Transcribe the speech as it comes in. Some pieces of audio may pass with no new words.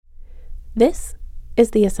This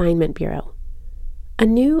is The Assignment Bureau, a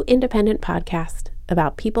new independent podcast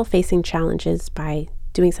about people facing challenges by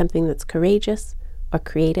doing something that's courageous or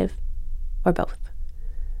creative or both.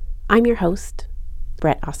 I'm your host,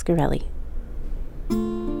 Brett Oscarelli.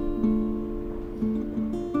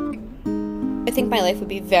 I think my life would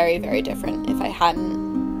be very, very different if I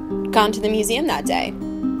hadn't gone to the museum that day.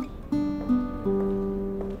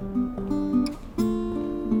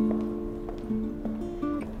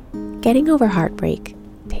 Getting over heartbreak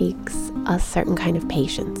takes a certain kind of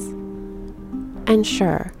patience. And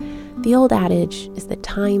sure, the old adage is that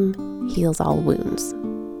time heals all wounds.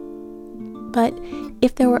 But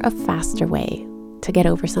if there were a faster way to get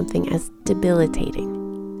over something as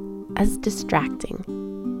debilitating, as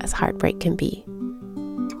distracting as heartbreak can be,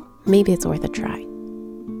 maybe it's worth a try.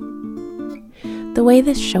 The way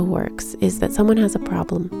this show works is that someone has a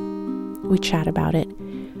problem, we chat about it,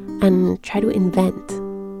 and try to invent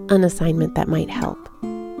an assignment that might help.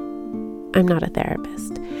 I'm not a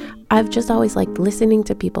therapist. I've just always liked listening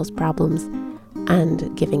to people's problems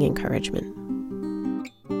and giving encouragement.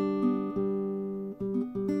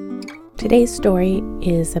 Today's story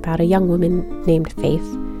is about a young woman named Faith.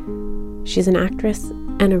 She's an actress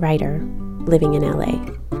and a writer living in LA.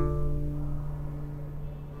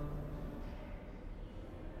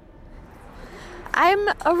 I'm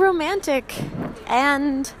a romantic,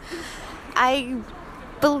 and I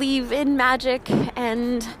believe in magic,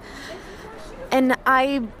 and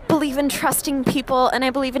I believe in trusting people, and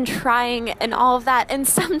I believe in trying and all of that. And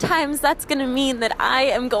sometimes that's going to mean that I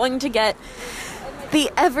am going to get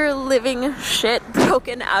the ever-living shit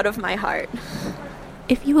broken out of my heart.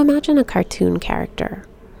 If you imagine a cartoon character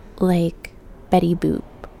like Betty Boop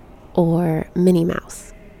or Minnie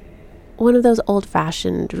Mouse, one of those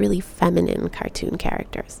old-fashioned, really feminine cartoon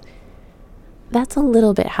characters, that's a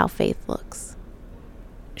little bit how Faith looks.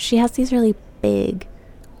 She has these really big,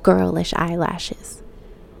 girlish eyelashes,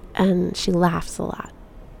 and she laughs a lot.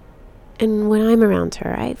 And when I'm around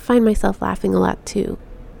her, I find myself laughing a lot too,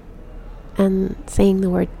 and saying the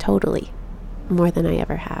word totally more than I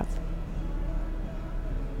ever have.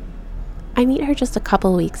 I meet her just a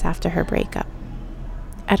couple weeks after her breakup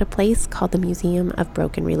at a place called the Museum of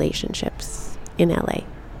Broken Relationships in LA.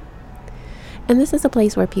 And this is a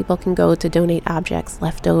place where people can go to donate objects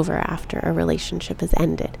left over after a relationship has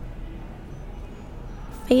ended.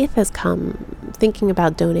 Faith has come thinking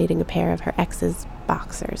about donating a pair of her ex's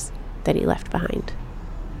boxers that he left behind.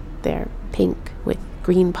 They're pink with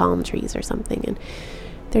green palm trees or something, and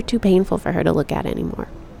they're too painful for her to look at anymore.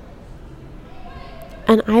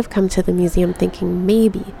 And I've come to the museum thinking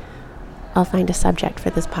maybe I'll find a subject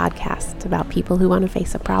for this podcast about people who want to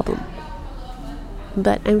face a problem.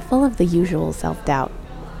 But I'm full of the usual self-doubt.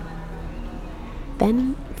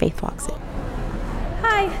 Then Faith walks in.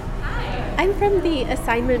 Hi. Hi. I'm from the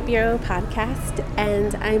Assignment Bureau podcast,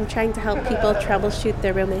 and I'm trying to help people troubleshoot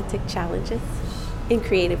their romantic challenges in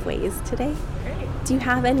creative ways today. Great. Do you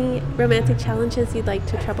have any romantic challenges you'd like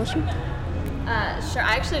to troubleshoot? Sure.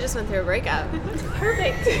 I actually just went through a breakup.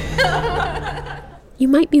 Perfect. You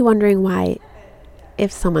might be wondering why,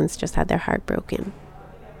 if someone's just had their heart broken,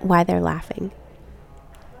 why they're laughing.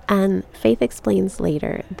 And Faith explains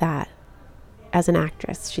later that as an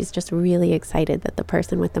actress, she's just really excited that the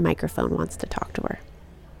person with the microphone wants to talk to her.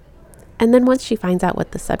 And then once she finds out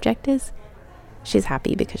what the subject is, she's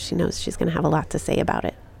happy because she knows she's going to have a lot to say about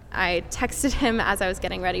it. I texted him as I was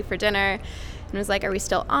getting ready for dinner and was like, "Are we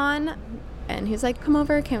still on?" And he was like, "Come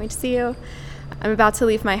over, can't wait to see you." I'm about to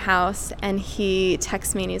leave my house, and he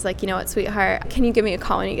texts me and he's like, "You know what, sweetheart, can you give me a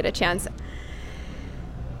call when you get a chance?"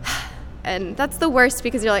 And that's the worst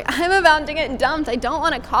because you're like, I'm about to get dumped. I don't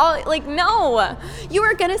want to call it. Like, no, you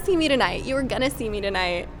were going to see me tonight. You were going to see me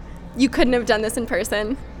tonight. You couldn't have done this in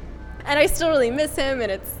person. And I still really miss him,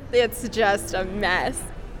 and it's just a mess.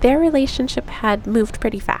 Their relationship had moved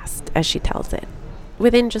pretty fast, as she tells it.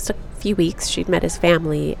 Within just a few weeks, she'd met his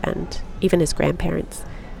family and even his grandparents.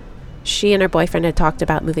 She and her boyfriend had talked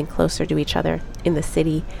about moving closer to each other in the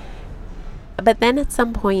city. But then at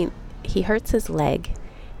some point, he hurts his leg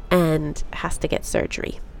and has to get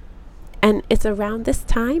surgery. And it's around this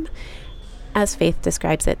time, as Faith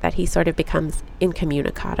describes it, that he sort of becomes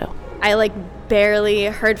incommunicado. I barely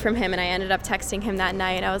heard from him, and I ended up texting him that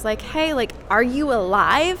night. I was like, "Hey, are you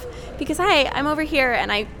alive? Because hey, I'm over here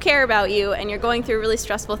and I care about you, and you're going through a really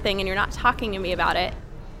stressful thing and you're not talking to me about it."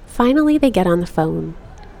 Finally, they get on the phone,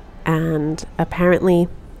 and apparently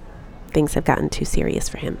things have gotten too serious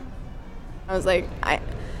for him. I was like,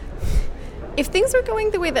 if things were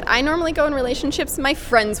going the way that I normally go in relationships, my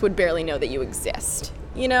friends would barely know that you exist,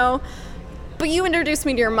 you know? But you introduced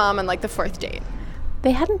me to your mom on the fourth date.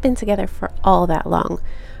 They hadn't been together for all that long,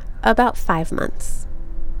 about 5 months.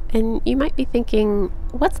 And you might be thinking,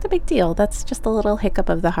 what's the big deal? That's just a little hiccup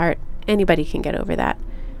of the heart. Anybody can get over that.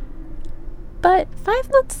 But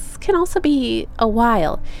 5 months can also be a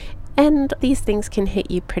while, and these things can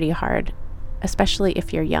hit you pretty hard, especially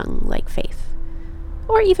if you're young like Faith,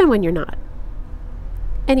 or even when you're not.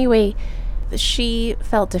 Anyway, she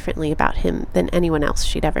felt differently about him than anyone else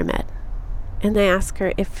she'd ever met. And I asked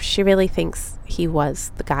her if she really thinks he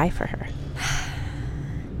was the guy for her.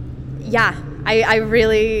 Yeah, I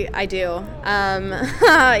do.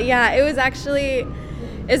 Yeah, it was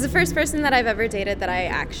the first person that I've ever dated that I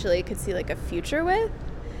actually could see like a future with.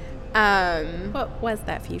 What was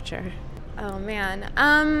that future? Oh man.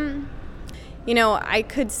 I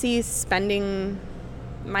could see spending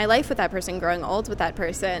my life with that person, growing old with that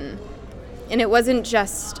person. And it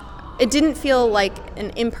didn't feel like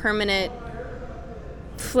an impermanent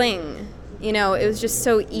fling. It was just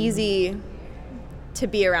so easy to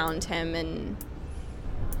be around him, and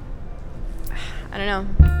I don't know.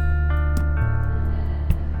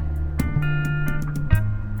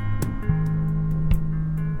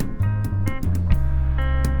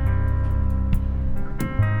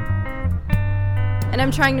 And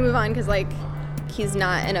I'm trying to move on because, he's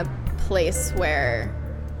not in a place where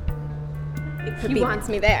he wants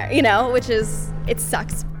me there, it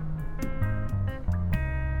sucks.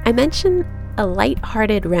 I mentioned a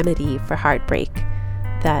light-hearted remedy for heartbreak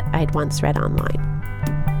that I'd once read online.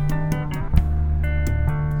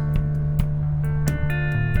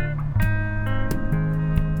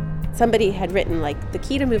 Somebody had written, the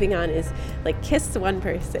key to moving on is, kiss one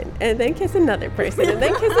person, and then kiss another person, and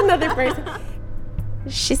then kiss another person.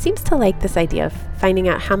 She seems to like this idea of finding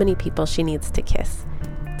out how many people she needs to kiss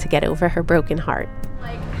to get over her broken heart.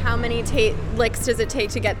 How many licks does it take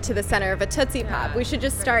to get to the center of a Tootsie Pop? We should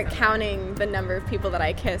just start counting the number of people that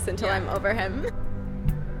I kiss until I'm over him.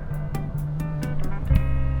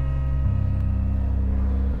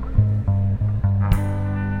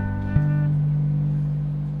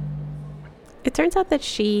 It turns out that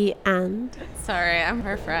she and... Sorry, I'm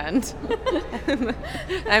her friend.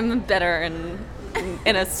 I'm bitter and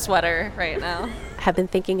in a sweater right now. Have been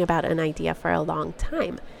thinking about an idea for a long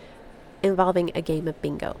time, involving a game of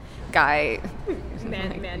bingo. Man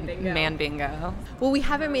bingo. Well, we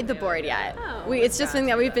haven't made the board yet. It's just something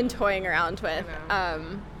that we've been toying around with.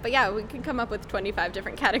 But yeah, we can come up with 25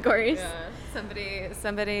 different categories. Yeah. Somebody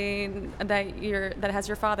that has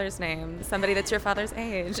your father's name. Somebody that's your father's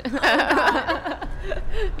age.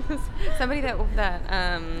 Somebody that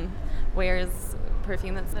wears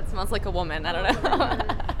perfume that smells like a woman. I don't know.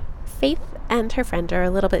 Faith and her friend are a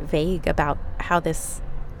little bit vague about how this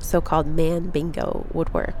so-called man bingo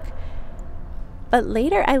would work. But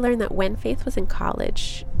later I learned that when Faith was in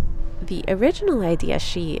college, the original idea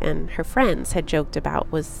she and her friends had joked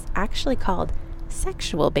about was actually called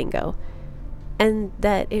sexual bingo. And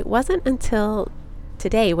that it wasn't until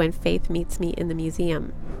today, when Faith meets me in the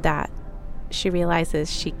museum, that she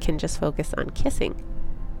realizes she can just focus on kissing.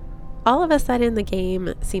 All of a sudden, the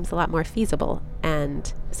game seems a lot more feasible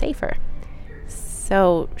and safer.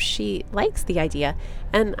 So she likes the idea,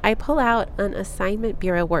 and I pull out an assignment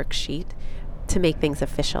bureau worksheet to make things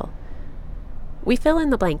official. We fill in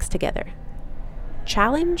the blanks together.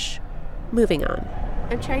 Challenge, moving on.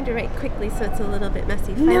 I'm trying to write quickly so it's a little bit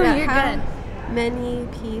messy. No, you're good. Many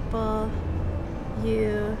people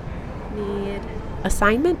you need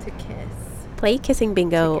assignment to kiss. Play kissing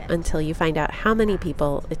bingo until you find out how many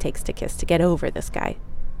people it takes to kiss to get over this guy.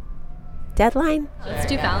 Deadline? Let's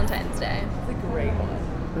do Valentine's Day. It's a great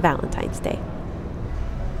one. Valentine's Day.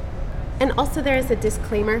 And also there is a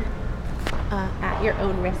disclaimer at your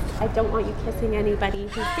own risk. I don't want you kissing anybody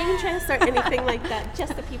who's dangerous or anything like that.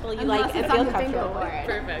 Just the people you like and feel comfortable with.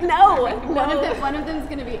 Perfect. No. One of them is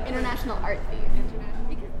going to be International Art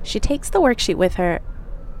Thief. She takes the worksheet with her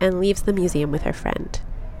and leaves the museum with her friend.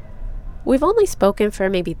 We've only spoken for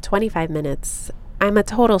maybe 25 minutes. I'm a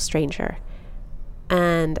total stranger,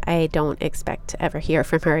 and I don't expect to ever hear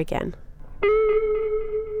from her again.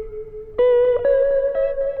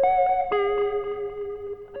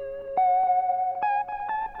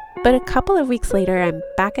 But a couple of weeks later, I'm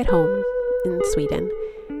back at home in Sweden,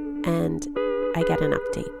 and I get an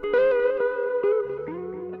update.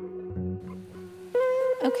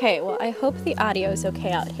 Okay, well, I hope the audio is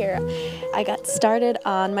okay out here. I got started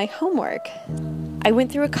on my homework. I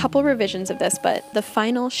went through a couple revisions of this, but the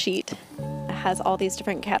final sheet has all these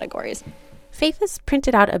different categories. Faith has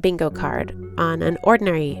printed out a bingo card on an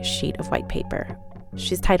ordinary sheet of white paper.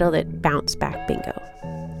 She's titled it Bounce Back Bingo.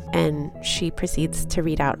 And she proceeds to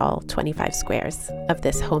read out all 25 squares of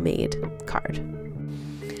this homemade card.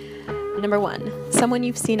 Number 1, someone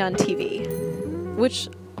you've seen on TV, which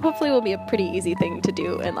hopefully will be a pretty easy thing to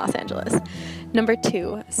do in Los Angeles. Number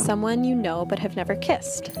 2, someone you know but have never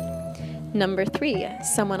kissed. Number 3,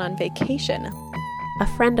 someone on vacation. A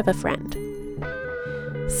friend of a friend.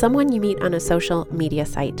 Someone you meet on a social media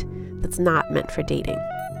site that's not meant for dating.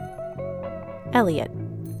 Elliot.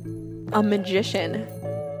 A magician.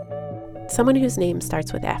 Someone whose name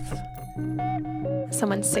starts with F.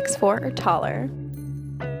 Someone 6'4" or taller.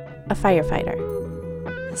 A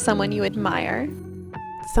firefighter. Someone you admire.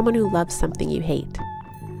 Someone who loves something you hate.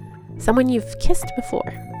 Someone you've kissed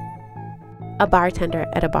before. A bartender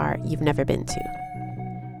at a bar you've never been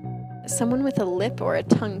to. Someone with a lip or a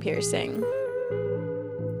tongue piercing.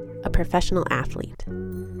 A professional athlete.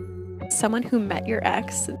 Someone who met your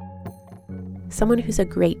ex. Someone who's a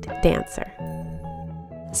great dancer.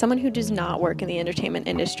 Someone who does not work in the entertainment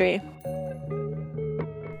industry.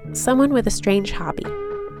 Someone with a strange hobby.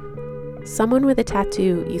 Someone with a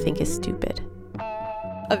tattoo you think is stupid.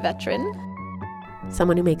 A veteran.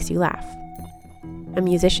 Someone who makes you laugh. A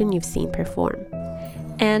musician you've seen perform.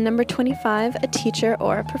 And number 25, a teacher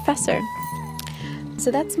or a professor.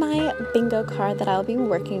 So that's my bingo card that I'll be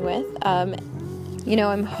working with. I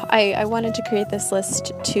wanted to create this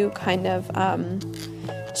list to kind of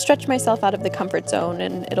stretch myself out of the comfort zone,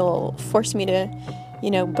 and it'll force me to,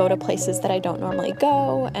 go to places that I don't normally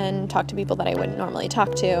go and talk to people that I wouldn't normally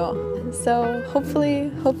talk to. So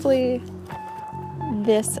hopefully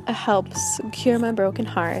this helps cure my broken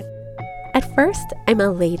heart. At first, I'm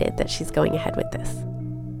elated that she's going ahead with this.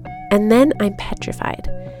 And then I'm petrified.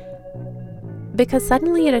 Because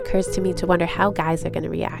suddenly it occurs to me to wonder how guys are going to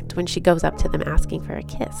react when she goes up to them asking for a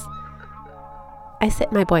kiss. I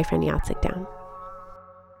sit my boyfriend Jacek down.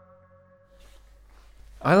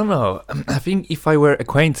 I don't know. I think if I were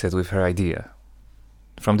acquainted with her idea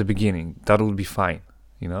from the beginning, that would be fine.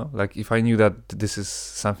 Like if I knew that this is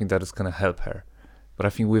something that is going to help her. But I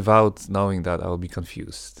think without knowing that, I would be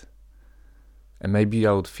confused. And maybe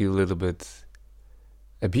I would feel a little bit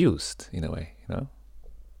abused in a way,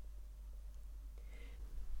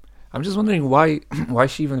 I'm just wondering why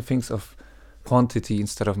she even thinks of quantity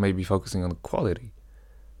instead of maybe focusing on quality.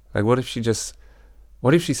 Like what if she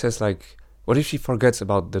forgets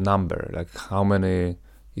about the number, like how many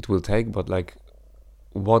it will take, but like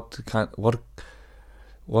what kind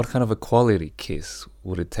of a quality kiss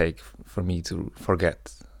would it take for me to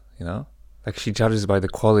forget, Like she judges by the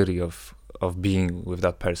quality of being with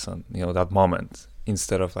that person, that moment,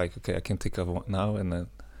 instead of like, okay, I can think of one now and then,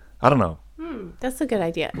 I don't know. That's a good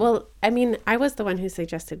idea. Well, I was the one who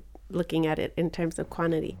suggested looking at it in terms of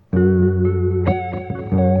quantity. Well,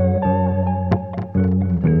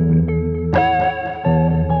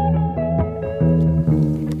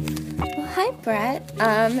 hi, Brett.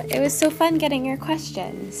 It was so fun getting your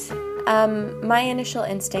questions. My initial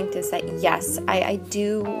instinct is that yes, I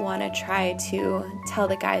do want to try to tell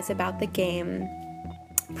the guys about the game,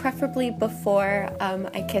 preferably before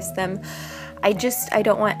I kiss them. I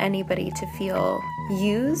don't want anybody to feel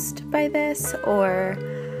used by this or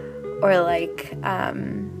like I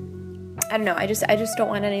don't know. I just don't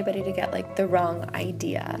want anybody to get like the wrong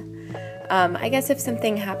idea. I guess if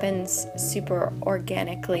something happens super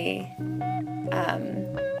organically,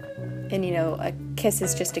 and a kiss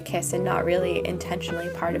is just a kiss and not really intentionally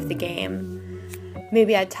part of the game,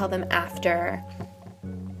 maybe I'd tell them after,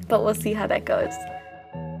 but we'll see how that goes.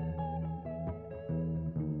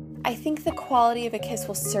 I think the quality of a kiss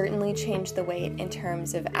will certainly change the weight in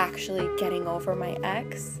terms of actually getting over my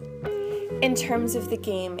ex. In terms of the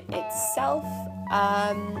game itself,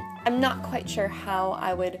 I'm not quite sure how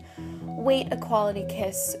I would weight a quality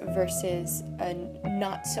kiss versus a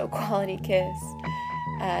not so quality kiss,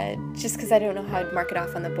 just because I don't know how I'd mark it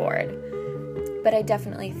off on the board. But I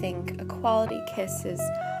definitely think a quality kiss is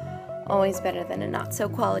always better than a not so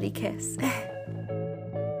quality kiss.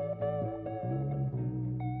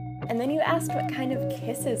 And then you asked what kind of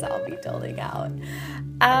kisses I'll be doling out.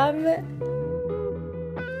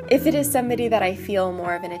 If it is somebody that I feel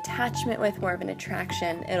more of an attachment with, more of an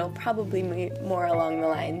attraction, it'll probably be more along the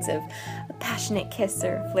lines of a passionate kiss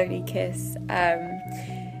or a flirty kiss.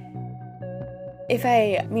 If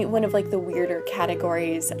I meet one of like the weirder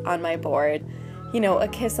categories on my board, a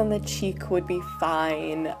kiss on the cheek would be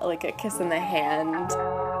fine, like a kiss on the hand.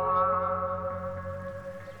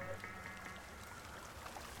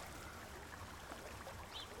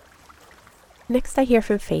 Next, I hear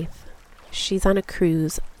from Faith. She's on a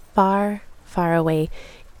cruise far, far away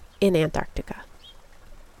in Antarctica.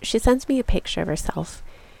 She sends me a picture of herself.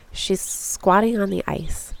 She's squatting on the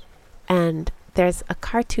ice, and there's a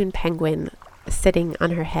cartoon penguin sitting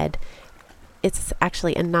on her head, It's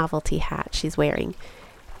actually a novelty hat she's wearing.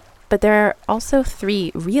 But there are also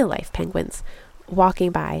 3 real-life penguins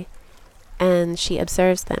walking by, and she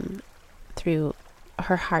observes them through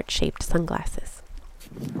her heart-shaped sunglasses.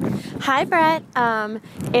 Hi, Brett.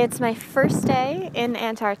 It's my first day in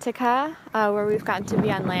Antarctica, where we've gotten to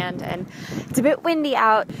be on land, and it's a bit windy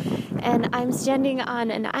out. And I'm standing on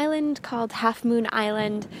an island called Half Moon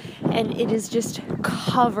Island, and it is just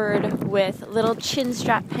covered with little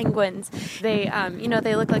chin-strap penguins. They,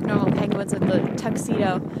 they look like normal penguins with the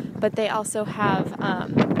tuxedo, but they also have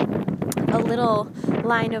a little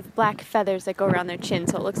line of black feathers that go around their chin,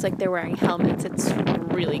 so it looks like they're wearing helmets. It's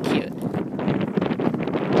really cute.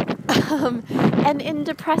 And in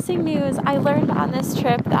depressing news, I learned on this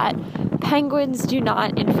trip that penguins do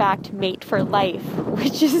not, in fact, mate for life,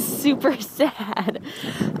 which is super sad.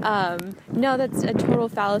 No, that's a total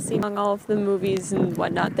fallacy. Among all of the movies and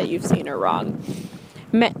whatnot that you've seen are wrong.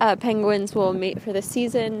 Penguins will mate for the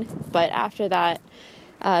season, but after that,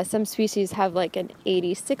 some species have like an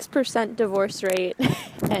 86% divorce rate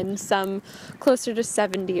and some closer to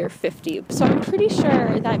 70 or 50. So I'm pretty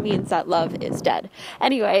sure that means that love is dead.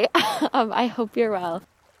 Anyway, I hope you're well.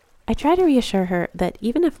 I try to reassure her that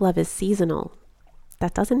even if love is seasonal,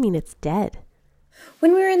 that doesn't mean it's dead.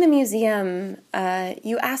 When we were in the museum,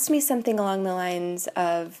 you asked me something along the lines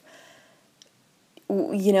of,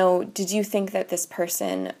 did you think that this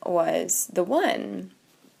person was the one?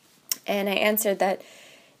 And I answered that,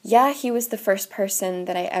 yeah, he was the first person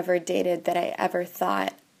that I ever dated that I ever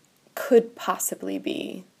thought could possibly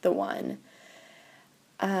be the one.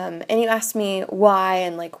 And you asked me why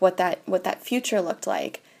and like what that future looked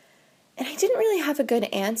like. And I didn't really have a good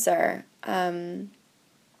answer. And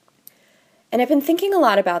I've been thinking a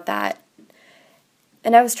lot about that.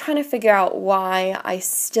 And I was trying to figure out why I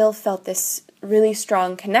still felt this really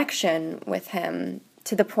strong connection with him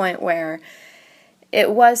to the point where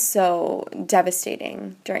it was so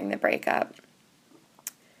devastating during the breakup.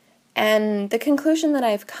 And the conclusion that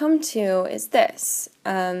I've come to is this.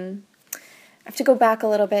 I have to go back a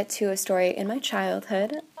little bit to a story in my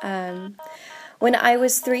childhood. When I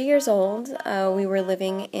was 3 years old, we were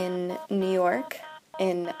living in New York,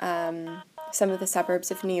 in some of the suburbs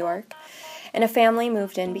of New York, and a family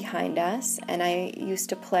moved in behind us, and I used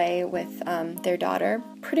to play with their daughter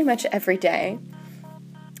pretty much every day.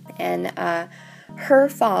 And her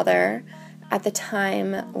father at the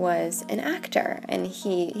time was an actor, and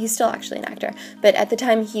he's still actually an actor, but at the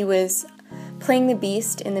time he was playing the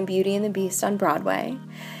Beast in The Beauty and the Beast on Broadway.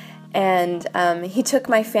 And he took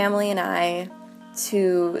my family and I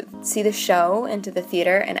to see the show into the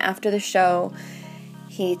theater, and after the show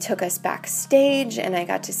he took us backstage, and I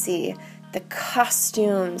got to see the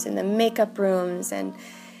costumes and the makeup rooms and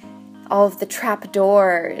all of the trap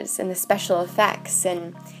doors and the special effects,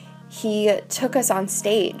 and he took us on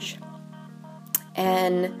stage.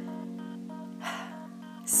 And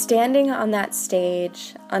standing on that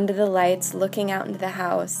stage under the lights looking out into the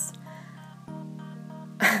house,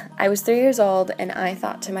 I was 3 years old, and I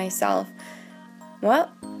thought to myself,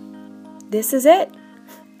 well, this is it.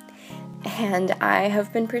 And I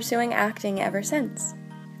have been pursuing acting ever since.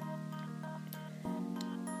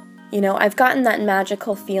 I've gotten that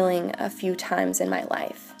magical feeling a few times in my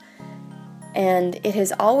life, and it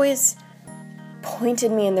has always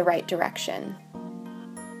pointed me in the right direction.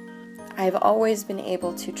 I've always been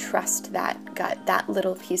able to trust that gut, that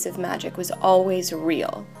little piece of magic was always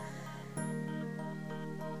real.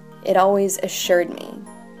 It always assured me.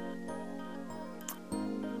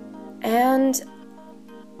 And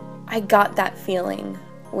I got that feeling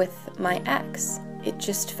with my ex. It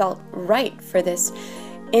just felt right for this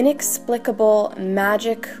inexplicable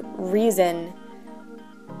magic reason.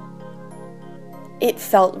 It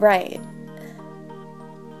felt right.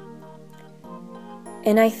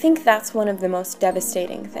 And I think that's one of the most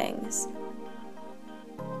devastating things,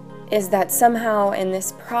 is that somehow in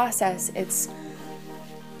this process it's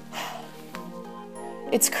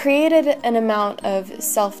created an amount of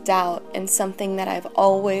self-doubt in something that I've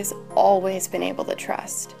always been able to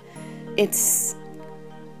trust. It's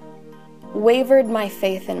wavered my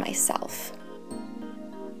faith in myself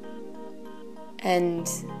and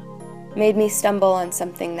made me stumble on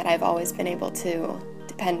something that I've always been able to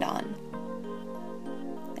depend on.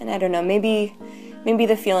 And I don't know, maybe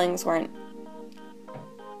the feelings weren't.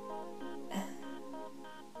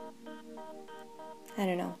 I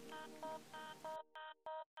don't know.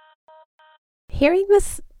 Hearing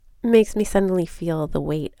this makes me suddenly feel the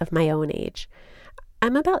weight of my own age.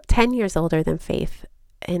 I'm about 10 years older than Faith,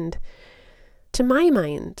 and to my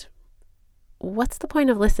mind, what's the point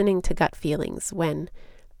of listening to gut feelings when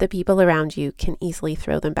the people around you can easily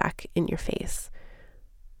throw them back in your face.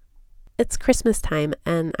 It's Christmas time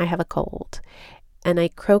and I have a cold, and I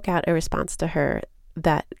croak out a response to her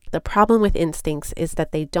that the problem with instincts is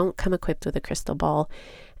that they don't come equipped with a crystal ball,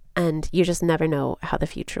 and you just never know how the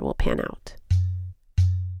future will pan out.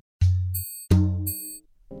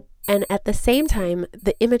 And at the same time,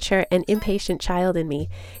 the immature and impatient child in me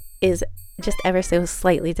is just ever so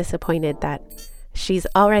slightly disappointed that she's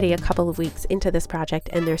already a couple of weeks into this project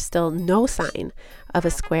and there's still no sign of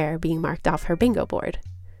a square being marked off her bingo board.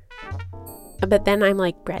 But then I'm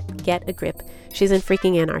like, Brett, get a grip. She's in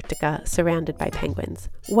freaking Antarctica, surrounded by penguins.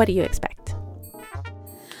 What do you expect?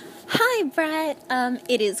 Hi, Brett.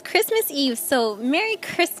 It is Christmas Eve, so Merry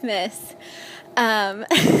Christmas. I've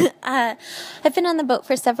been on the boat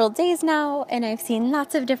for several days now, and I've seen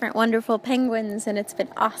lots of different wonderful penguins, and it's been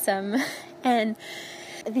awesome. And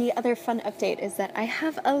the other fun update is that I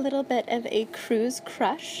have a little bit of a cruise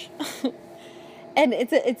crush. And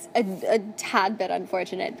it's a tad bit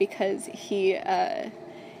unfortunate because he's a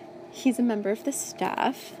member of the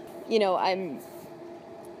staff. You know, I'm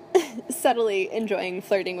subtly enjoying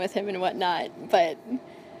flirting with him and whatnot, but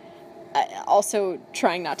also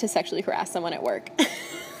trying not to sexually harass someone at work.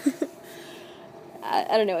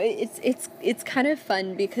 I don't know. It's kind of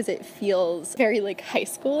fun because it feels very like high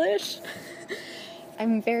schoolish.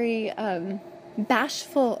 I'm very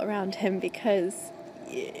bashful around him because,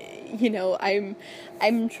 you know, I'm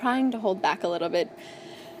trying to hold back a little bit.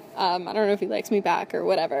 I don't know if he likes me back or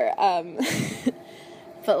whatever.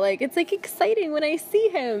 But like, it's like exciting when I see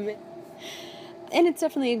him. And it's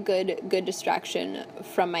definitely a good distraction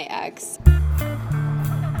from my ex.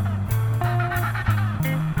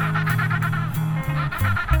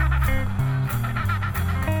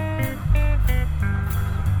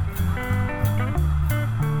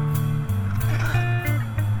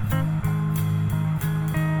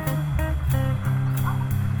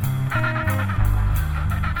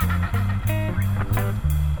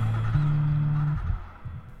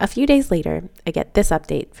 A few days later, I get this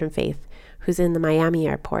update from Faith, who's in the Miami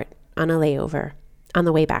airport on a layover on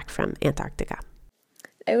the way back from Antarctica.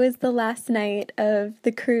 It was the last night of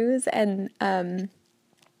the cruise, and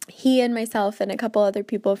he and myself and a couple other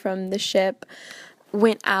people from the ship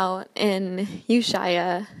went out in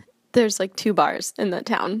Ushuaia. There's like 2 bars in the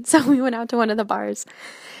town, so we went out to one of the bars,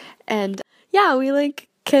 and yeah, we like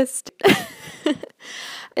kissed.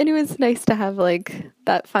 And it was nice to have like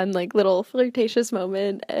that fun like little flirtatious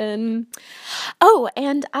moment. And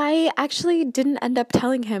I actually didn't end up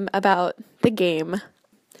telling him about the game.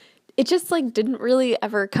 It just like didn't really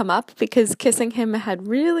ever come up because kissing him had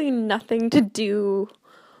really nothing to do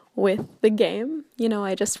with the game. You know,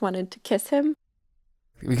 I just wanted to kiss him.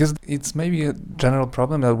 Because it's maybe a general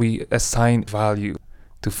problem that we assign value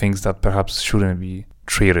to things that perhaps shouldn't be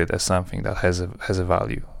treated as something that has a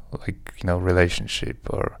value. Like, you know, relationship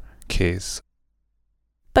or kiss.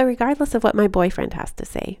 But regardless of what my boyfriend has to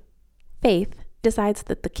say, Faith decides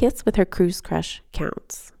that the kiss with her cruise crush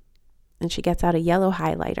counts. And she gets out a yellow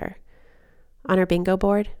highlighter. On her bingo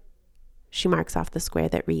board, she marks off the square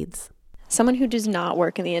that reads, Someone who does not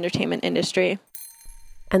work in the entertainment industry.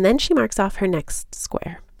 And then she marks off her next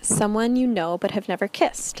square. Someone you know but have never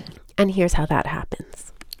kissed. And here's how that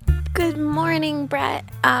happens. Good morning, Brett.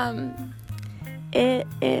 It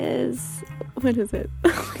is, what is it?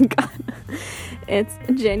 Oh my God. It's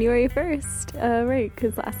January 1st. Right,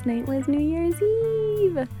 because last night was New Year's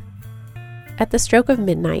Eve. At the stroke of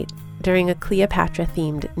midnight, during a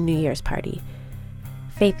Cleopatra-themed New Year's party,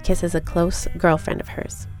 Faith kisses a close girlfriend of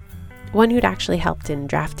hers, one who'd actually helped in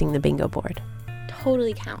drafting the bingo board.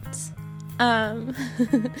 Totally counts.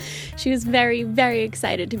 She was very, very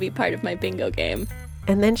excited to be part of my bingo game.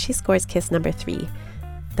 And then she scores kiss number 3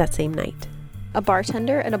 that same night. A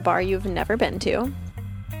bartender at a bar you've never been to.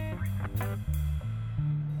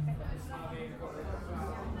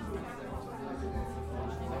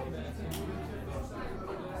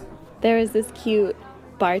 There was this cute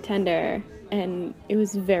bartender, and it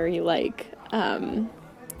was very like, you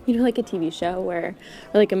know, like a TV show or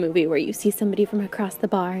like a movie where you see somebody from across the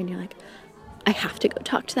bar and you're like, I have to go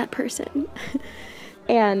talk to that person.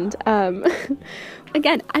 And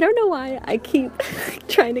again, I don't know why I keep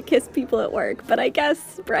trying to kiss people at work, but I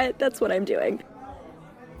guess, Brett, that's what I'm doing.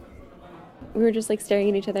 We were just like staring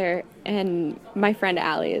at each other, and my friend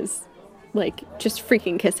Allie is like, just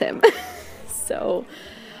freaking kiss him. So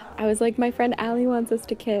I was like, my friend Allie wants us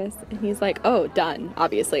to kiss, and he's like, oh, done,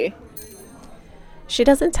 obviously. She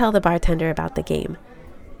doesn't tell the bartender about the game.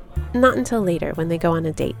 Not until later when they go on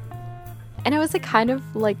a date. And I was like kind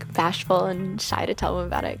of like bashful and shy to tell him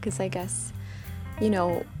about it because I guess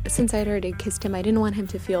since I'd already kissed him, I didn't want him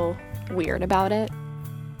to feel weird about it.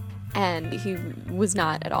 And he was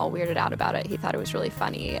not at all weirded out about it. He thought it was really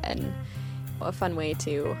funny and a fun way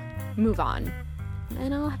to move on.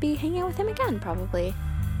 And I'll be hanging out with him again, probably.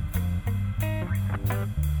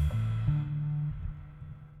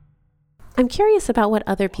 I'm curious about what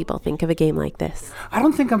other people think of a game like this. I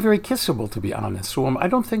don't think I'm very kissable, to be honest. So I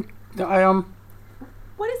don't think I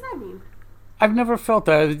What does that mean? I've never felt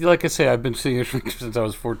that. Like I say, I've been seeing a shrink since I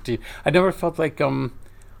was 14. I never felt like I'm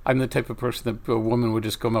the type of person that a woman would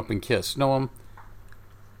just come up and kiss. No,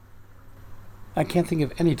 I can't think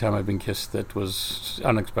of any time I've been kissed that was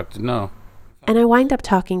unexpected. No. And I wind up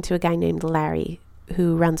talking to a guy named Larry,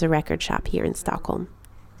 who runs a record shop here in Stockholm.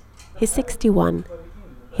 He's 61.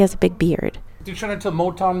 He has a big beard. Du känner till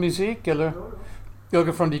Motown-musik, eller? Jag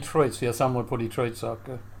är från Detroit, så jag samlar på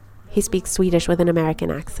Detroit-saker. He speaks Swedish with an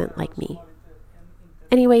American accent like me.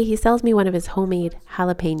 Anyway, he sells me one of his homemade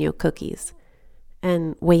jalapeno cookies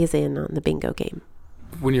and weighs in on the bingo game.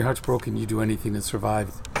 When your heart's broken, you do anything to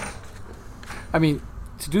survive. I mean,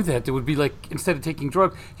 to do that, it would be like, instead of taking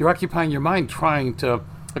drugs, you're occupying your mind trying to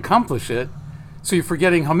accomplish it, so you're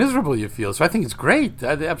forgetting how miserable you feel. So I think it's great,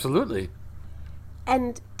 absolutely.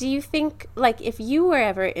 And do you think, like, if you were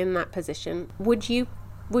ever in that position, would you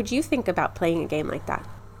think about playing a game like that?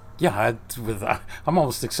 Yeah, I'm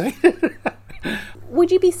almost excited.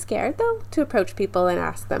 Would you be scared, though, to approach people and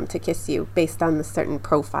ask them to kiss you based on the certain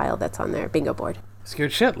profile that's on their bingo board?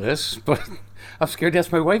 Scared shitless, but I'm scared to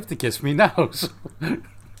ask my wife to kiss me now. So.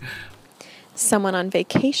 Someone on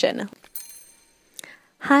vacation.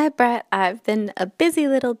 Hi, Brett. I've been a busy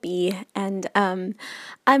little bee, and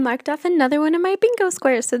I marked off another one of my bingo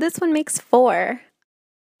squares, so this one makes 4.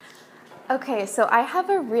 Okay, so I have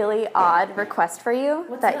a really odd request for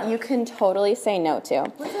you that you can totally say no to.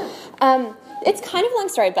 What's up? It's kind of a long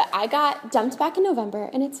story, but I got dumped back in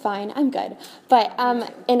November, and it's fine. I'm good. But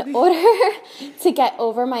in order to get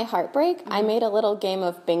over my heartbreak, I made a little game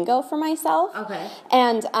of bingo for myself. Okay.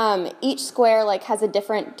 And each square has a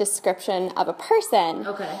different description of a person.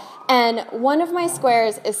 Okay. And one of my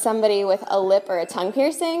squares is somebody with a lip or a tongue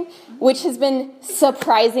piercing, which has been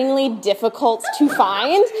surprisingly difficult to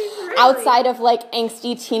find outside of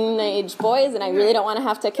angsty teenage boys, and I really don't want to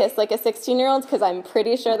have to kiss a 16-year-old because I'm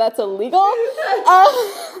pretty sure that's illegal.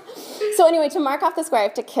 So anyway, to mark off the square, I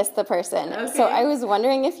have to kiss the person. Okay. So I was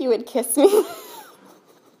wondering if you would kiss me.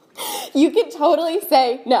 You could totally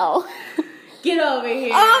say no. Get over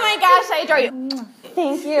here. Oh my gosh, I adore you.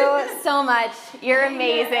 Thank you so much. You're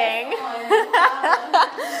amazing.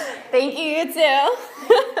 Thank you, you too.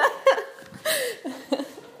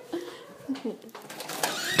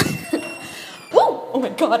 Whoa! Oh my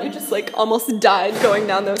god, I just almost died going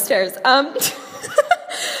down those stairs.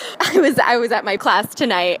 I was at my class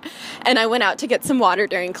tonight, and I went out to get some water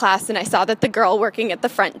during class, and I saw that the girl working at the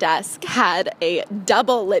front desk had a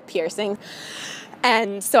double lip piercing.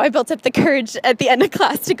 And so I built up the courage at the end of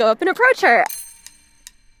class to go up and approach her.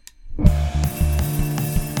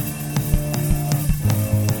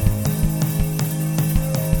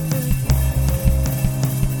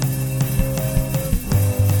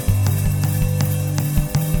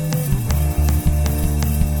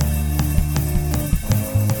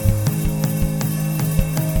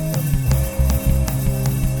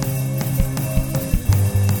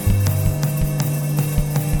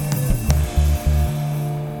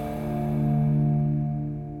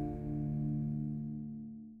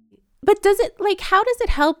 But does it, how does it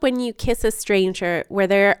help when you kiss a stranger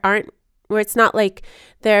where it's not like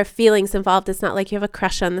there are feelings involved? It's not like you have a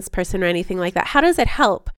crush on this person or anything like that. How does it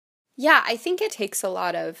help? Yeah, I think it takes a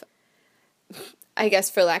lot of, I guess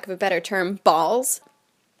for lack of a better term, balls.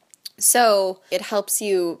 So it helps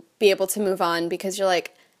you be able to move on because you're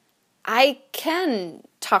like, I can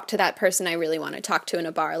talk to that person I really want to talk to in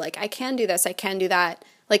a bar. I can do this, I can do that.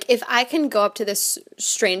 If I can go up to this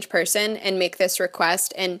strange person and make this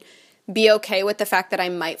request and be okay with the fact that I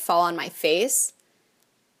might fall on my face,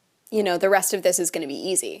 the rest of this is going to be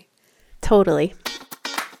easy. Totally.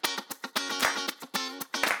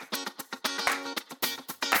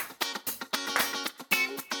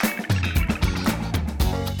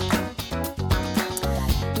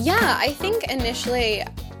 Yeah, I think initially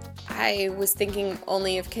I was thinking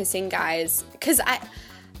only of kissing guys because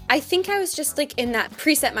I think I was just in that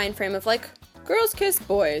preset mind frame of girls kiss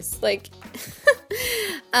boys.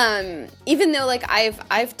 Even though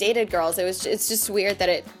I've dated girls, it's just weird that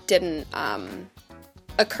it didn't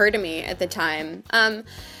occur to me at the time. And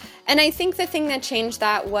I think the thing that changed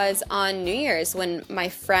that was on New Year's when my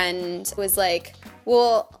friend was like,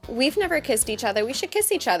 well, we've never kissed each other. We should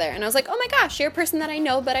kiss each other. And I was like, oh my gosh, you're a person that I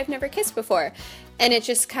know, but I've never kissed before. And it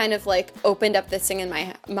just kind of like opened up this thing in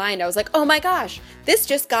my mind. I was like, oh my gosh, this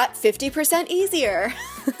just got 50% easier.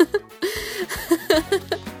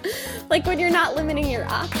 Like when you're not limiting your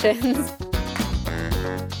options.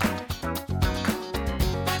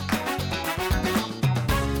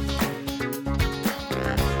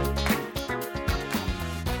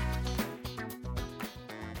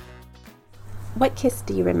 What kiss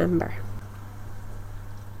do you remember?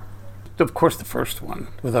 Of course, the first one,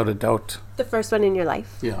 without a doubt. The first one in your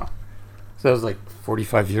life? Yeah. So that was like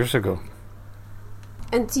 45 years ago.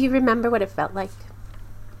 And do you remember what it felt like?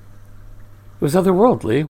 It was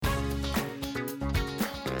otherworldly.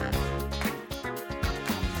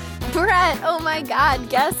 Brett, oh my God,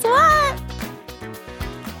 guess what?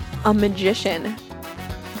 A magician.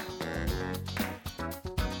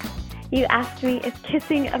 You asked me if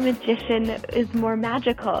kissing a magician is more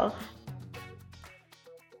magical.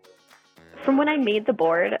 From when I made the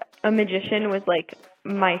board, a magician was like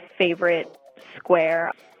my favorite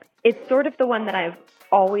square. It's sort of the one that I've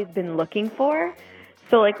always been looking for.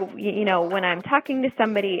 So like, you know, when I'm talking to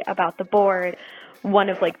somebody about the board, one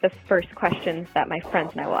of like the first questions that my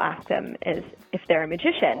friends and I will ask them is if they're a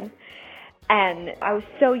magician. And I was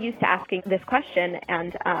so used to asking this question,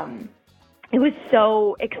 and it was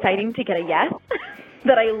so exciting to get a yes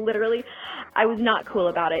that I was not cool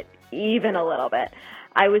about it even a little bit.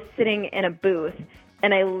 I was sitting in a booth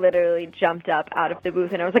and I literally jumped up out of the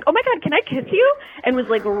booth and I was like, oh my God, can I kiss you? And was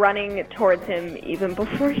like running towards him even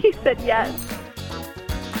before he said yes.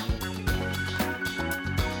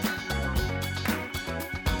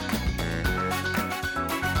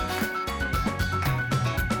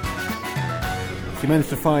 You managed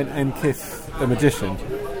to find and kiss a magician?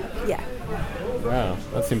 Yeah. Wow,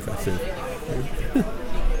 that's impressive.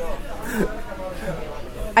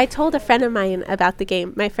 I told a friend of mine about the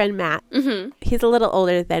game, my friend Matt. Mm-hmm. He's a little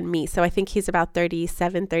older than me, so I think he's about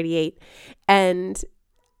 37, 38. And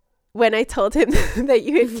when I told him that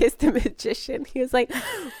you had kissed a magician, he was like,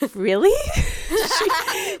 really?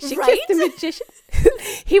 she Right? kissed a magician?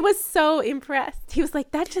 He was so impressed. He was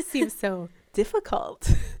like, that just seems so difficult.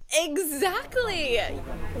 Exactly.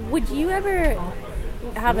 Would you ever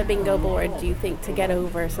have a bingo board, do you think, to get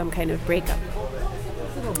over some kind of breakup?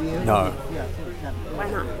 No. Why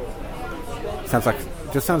not? Sounds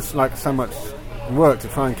like so much work to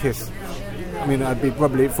try and kiss. I mean, I'd be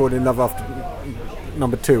probably falling in love after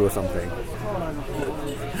number 2 or something.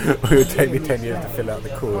 It would take me 10 years to fill out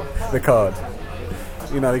the card.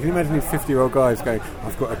 You know, you can imagine these 50-year-old guys going,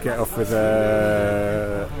 I've got to get off with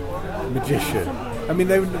a magician. I mean,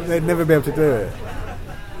 they'd never be able to do it.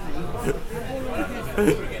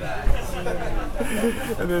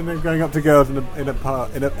 And then they're going up to girls in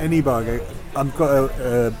any bar, going, I've got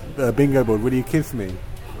a bingo board, will you kiss me?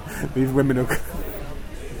 These women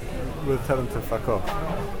will tell them to fuck off.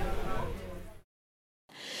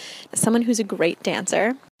 Someone who's a great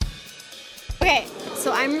dancer. Okay,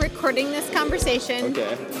 so I'm recording this conversation.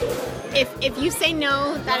 Okay. If you say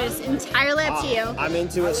no, that is entirely up to you. I'm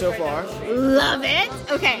into it so far. Love it.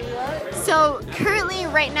 Okay. So currently,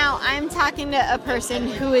 right now, I'm talking to a person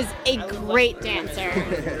who is a great dancer.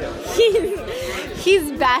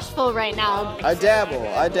 He's bashful right now. I dabble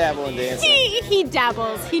in dancing. He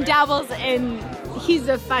dabbles and he's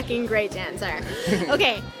a fucking great dancer.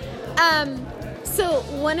 Okay. So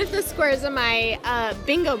one of the squares on my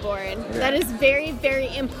bingo board that is very,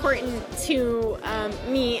 very important to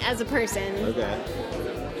me as a person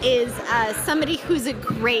is somebody who's a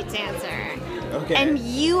great dancer. Okay. And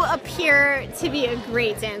you appear to be a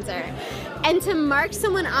great dancer. And to mark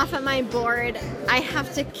someone off at my board, I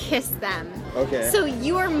have to kiss them. Okay. So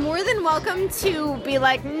you are more than welcome to be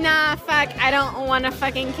like, nah, fuck, I don't want to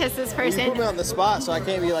fucking kiss this person. You put me on the spot, so I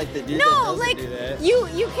can't be like the dude that doesn't do that.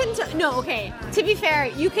 You can, no, okay. To be fair,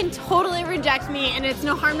 you can totally reject me and it's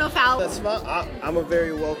no harm, no foul. That's fine. I'm a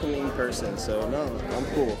very welcoming person, so no, I'm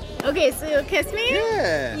cool. Okay, so you'll kiss me?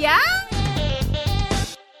 Yeah. Yeah?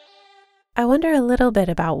 I wonder a little bit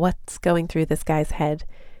about what's going through this guy's head.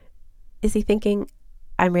 Is he thinking,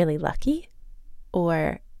 I'm really lucky?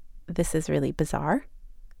 Or this is really bizarre?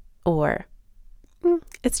 Or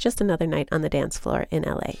it's just another night on the dance floor in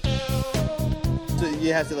LA? So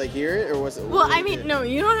you have to like hear it, or what's it? Well, I mean, no,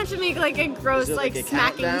 you don't have to make like a gross, like a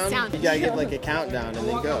smacking countdown? sound. You gotta give like a countdown and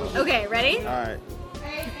then go. Okay, ready? All right.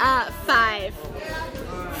 5,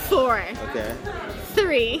 4, Okay.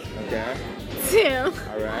 3, Okay. 2,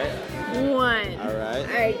 All right. 1. All right. All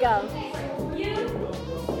right, go.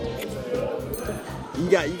 You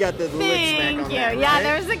got the lick smack on that, Yeah, right?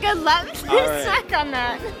 there was a good smack on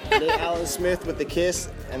that. The Alan Smith with the kiss,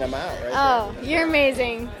 and I'm out, right? Oh, you're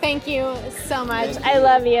amazing. Thank you so much. I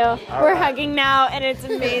love you. We're hugging now, and it's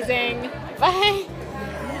amazing. Bye.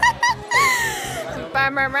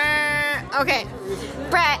 Okay,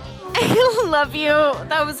 Brett, I love you.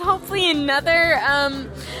 That was hopefully another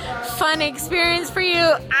fun experience for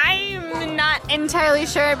you. I'm not entirely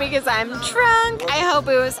sure because I'm drunk. I hope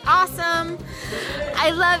it was awesome.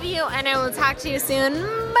 I love you, and I will talk to you soon.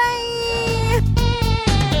 Bye.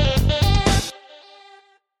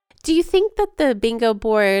 Do you think that the bingo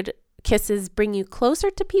board kisses bring you closer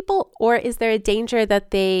to people, or is there a danger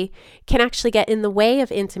that they can actually get in the way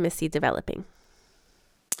of intimacy developing?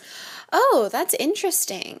 Oh, that's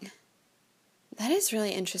interesting. That is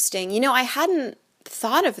really interesting. You know, I hadn't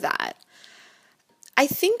thought of that. I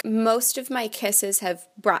think most of my kisses have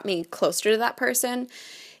brought me closer to that person,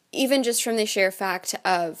 even just from the sheer fact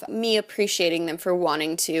of me appreciating them for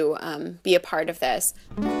wanting to be a part of this.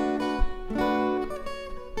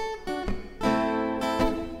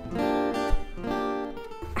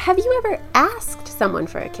 Have you ever asked someone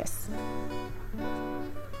for a kiss?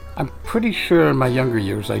 I'm pretty sure in my younger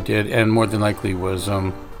years I did, and more than likely was,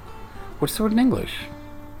 what's the word in English?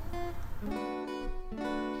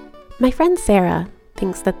 My friend Sarah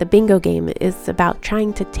thinks that the bingo game is about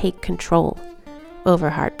trying to take control over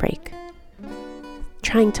heartbreak,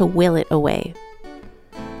 trying to will it away.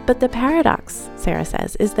 But the paradox, Sarah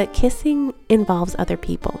says, is that kissing involves other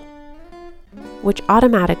people, which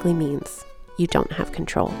automatically means you don't have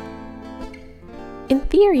control. In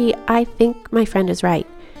theory, I think my friend is right.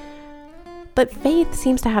 But Faith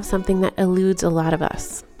seems to have something that eludes a lot of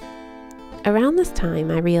us. Around this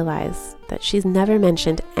time, I realize that she's never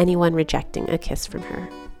mentioned anyone rejecting a kiss from her.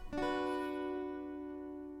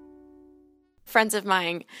 Friends of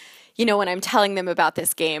mine, you know, when I'm telling them about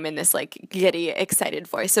this game in this like giddy, excited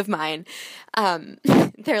voice of mine,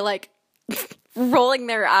 they're like rolling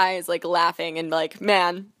their eyes, like laughing and like,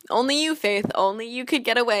 man, only you, Faith, only you could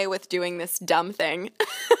get away with doing this dumb thing.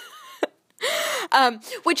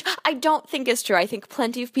 Which I don't think is true. I think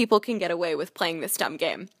plenty of people can get away with playing this dumb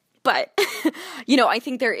game. But, you know, I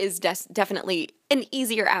think there is definitely an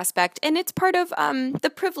easier aspect, and it's part of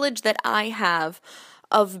the privilege that I have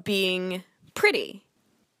of being pretty,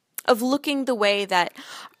 of looking the way that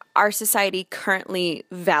our society currently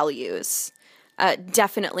values.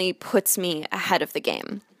 Definitely puts me ahead of the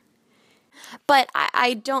game. But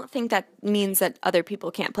I don't think that means that other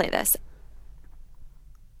people can't play this.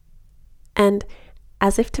 And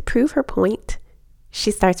as if to prove her point,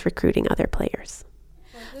 she starts recruiting other players.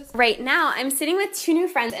 Right now, I'm sitting with two new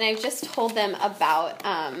friends, and I've just told them about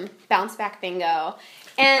Bounce Back Bingo.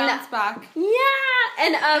 And Bounce back. Yeah,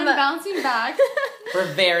 and I'm bouncing back.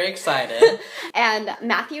 We're very excited. And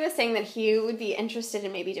Matthew was saying that he would be interested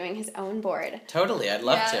in maybe doing his own board. Totally, I'd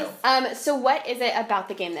love to. So what is it about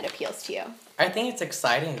the game that appeals to you? I think it's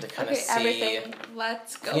exciting to kind of see, everything.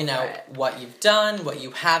 Let's go. You know, what you've done, what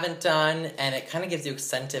you haven't done, and it kind of gives you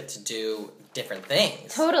incentive to do different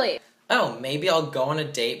things. Totally. Oh, maybe I'll go on a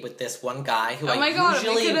date with this one guy who I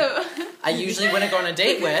usually wouldn't go on a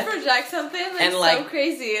date with. Project something and so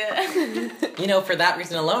crazy. You know, for that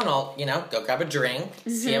reason alone, I'll, you know, go grab a drink,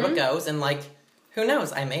 see how it goes, and like, who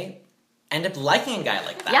knows, I may end up liking a guy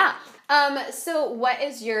like that. Yeah. So what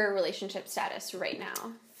is your relationship status right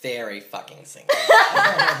now? Very fucking single.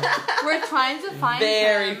 We're trying to find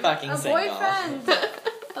Very fucking single. boyfriend.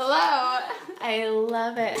 Hello. I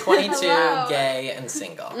love it. 22, gay, and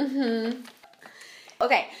single. Mm-hmm.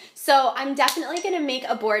 Okay, so I'm definitely going to make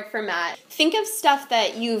a board for Matt. Think of stuff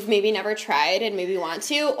that you've maybe never tried and maybe want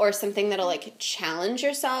to, or something that'll like challenge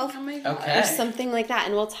yourself. Oh my God. Or something like that,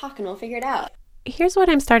 and we'll talk and we'll figure it out. Here's what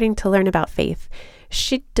I'm starting to learn about Faith.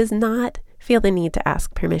 She does not feel the need to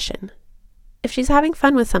ask permission. If she's having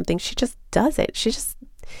fun with something, she just does it. She just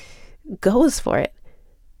goes for it.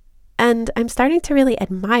 And I'm starting to really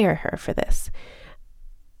admire her for this.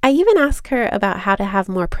 I even ask her about how to have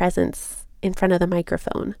more presence in front of the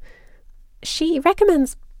microphone. She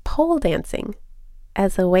recommends pole dancing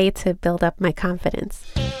as a way to build up my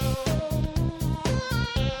confidence.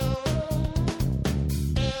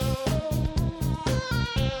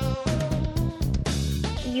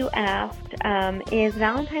 You asked, is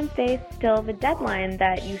Valentine's Day still the deadline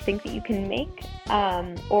that you think that you can make,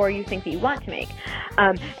 or you think that you want to make?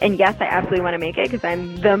 And yes, I absolutely want to make it because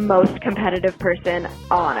I'm the most competitive person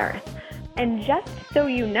on earth. And just so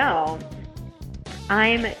you know,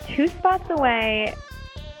 I'm 2 spots away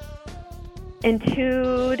in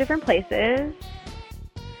 2 different places,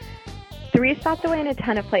 3 spots away in a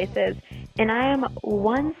ton of places, and I am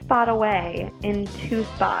one spot away in 2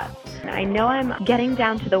 spots. I know I'm getting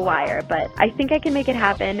down to the wire, but I think I can make it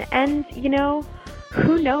happen. And, you know,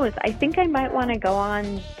 who knows? I think I might want to go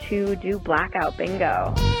on to do Blackout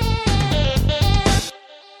Bingo.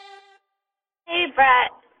 Hey, Brett.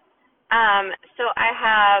 So I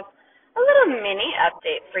have a little mini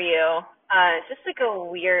update for you. It's just like a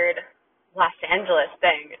weird Los Angeles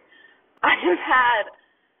thing. I have had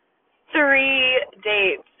 3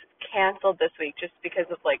 dates canceled this week just because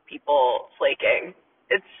of like people flaking.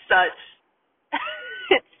 It's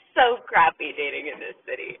so crappy dating in this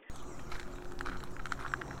city.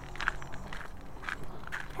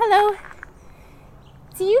 Hello.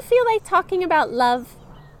 Do you feel like talking about love?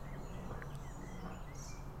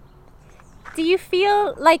 Do you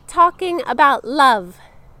feel like talking about love?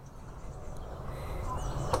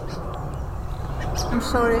 I'm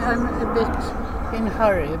sorry, I'm a bit in a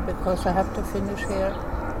hurry because I have to finish here.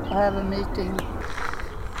 I have a meeting.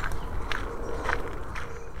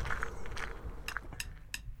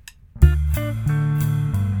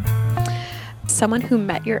 Someone who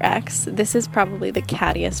met your ex, this is probably the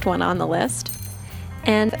cattiest one on the list,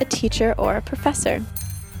 and a teacher or a professor.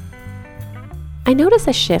 I notice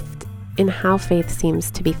a shift in how Faith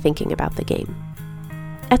seems to be thinking about the game.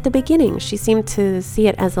 At the beginning, she seemed to see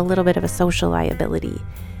it as a little bit of a social liability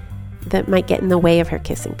that might get in the way of her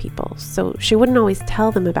kissing people, so she wouldn't always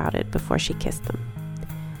tell them about it before she kissed them.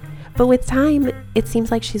 But with time, it seems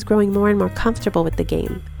like she's growing more and more comfortable with the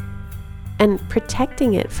game and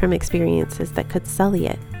protecting it from experiences that could sully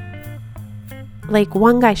it. Like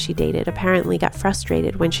one guy she dated apparently got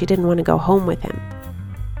frustrated when she didn't want to go home with him.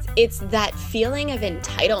 It's that feeling of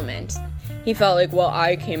entitlement. He felt like, well,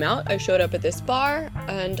 I came out, I showed up at this bar,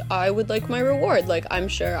 and I would like my reward. Like, I'm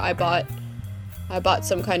sure I bought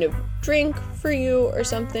some kind of drink for you or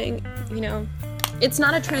something, you know. It's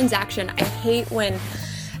not a transaction. I hate when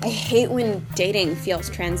dating feels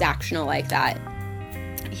transactional like that.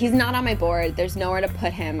 He's not on my board. There's nowhere to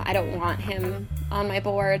put him. I don't want him on my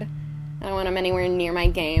board. I don't want him anywhere near my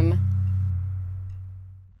game.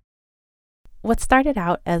 What started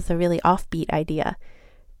out as a really offbeat idea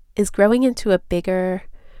is growing into a bigger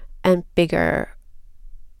and bigger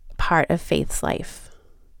part of Faith's life.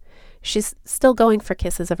 She's still going for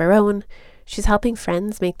kisses of her own. She's helping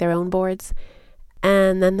friends make their own boards.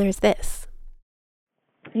 And then there's this.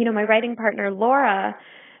 You know, my writing partner, Laura,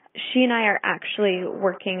 she and I are actually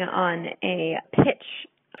working on a pitch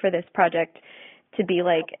for this project to be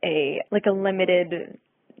like a limited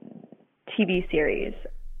TV series.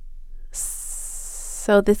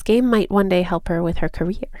 So this game might one day help her with her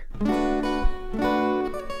career.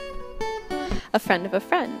 A friend of a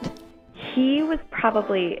friend. He was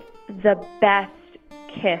probably the best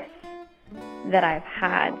kiss that I've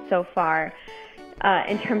had so far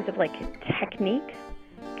in terms of like technique,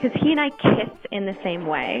 because he and I kiss in the same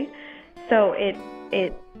way, so it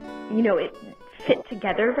fit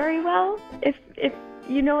together very well, if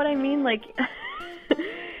you know what I mean. Like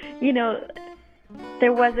you know,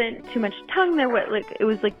 there wasn't too much tongue, it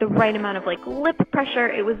was like the right amount of like lip pressure.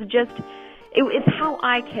 It was just it's how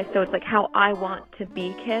I kiss, so it's like how I want to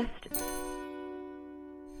be kissed.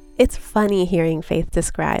 It's funny hearing Faith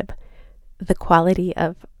describe the quality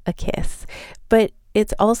of a kiss, but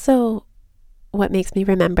it's also what makes me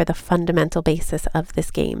remember the fundamental basis of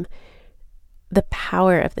this game, the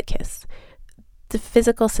power of the kiss, the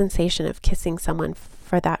physical sensation of kissing someone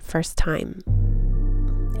for that first time,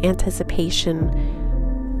 anticipation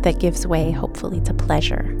that gives way, hopefully, to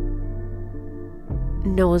pleasure,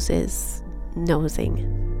 noses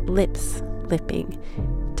nosing, lips lipping,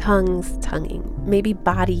 tongues tonguing, maybe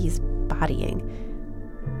bodies bodying.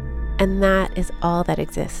 And that is all that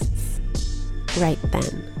exists right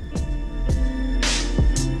then.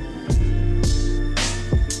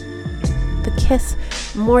 The kiss,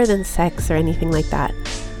 more than sex or anything like that,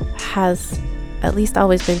 has at least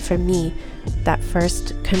always been for me that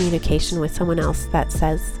first communication with someone else that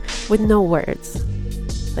says, with no words,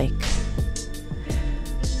 like,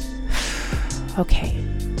 okay,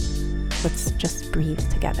 let's just breathe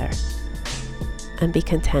together and be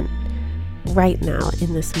content right now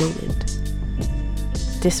in this moment.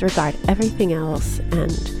 Disregard everything else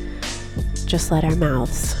and just let our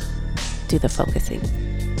mouths do the focusing.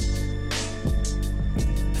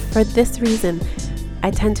 For this reason,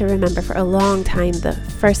 I tend to remember for a long time the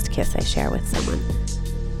first kiss I share with someone.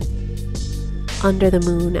 Under the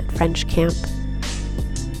moon at French camp,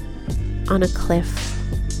 on a cliff,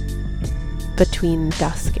 between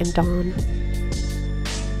dusk and dawn,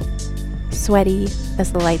 sweaty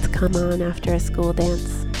as the lights come on after a school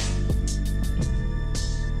dance,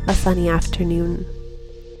 a sunny afternoon,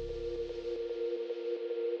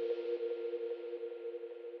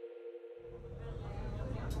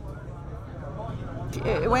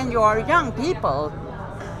 when you are young people,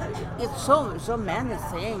 it's so many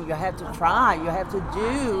things you have to try, you have to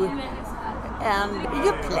do, and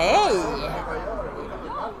you play.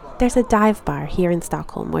 There's a dive bar here in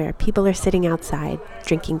Stockholm where people are sitting outside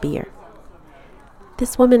drinking beer.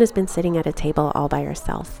 This woman has been sitting at a table all by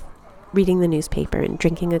herself, reading the newspaper and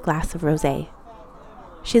drinking a glass of rosé.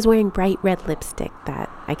 She's wearing bright red lipstick that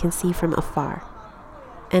I can see from afar,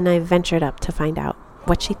 and I've ventured up to find out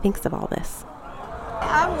what she thinks of all this.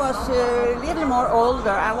 I was a little more older.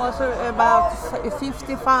 I was about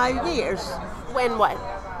 55 years. When what?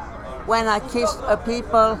 When I kissed a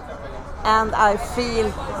people and I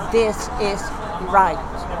feel this is right.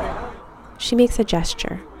 She makes a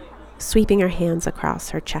gesture, sweeping her hands across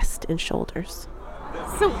her chest and shoulders.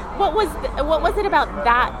 So what was it about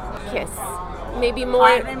that kiss? Maybe more...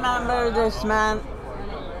 I remember this man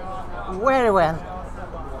very well,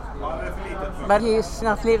 but he's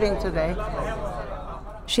not living today.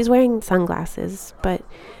 She's wearing sunglasses, but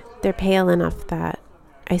they're pale enough that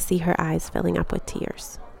I see her eyes filling up with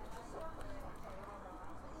tears.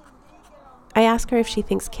 I ask her if she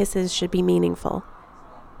thinks kisses should be meaningful,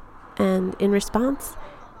 and in response,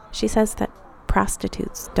 she says that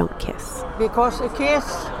prostitutes don't kiss. Because a kiss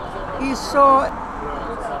is so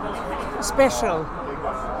special.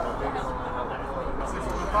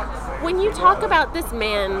 When you talk about this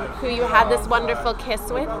man who you had this wonderful kiss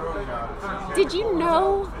with, did you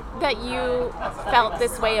know that you felt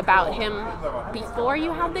this way about him before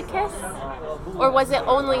you had the kiss? Or was it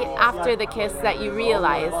only after the kiss that you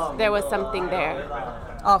realized there was something there?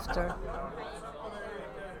 After.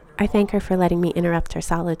 I thank her for letting me interrupt her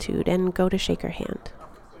solitude and go to shake her hand.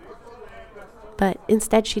 But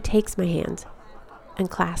instead she takes my hand and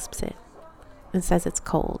clasps it and says it's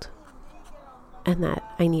cold and that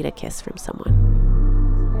I need a kiss from someone.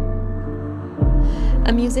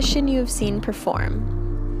 A musician you have seen perform.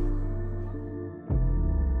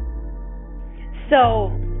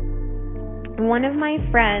 So, one of my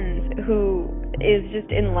friends who is just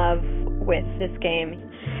in love with this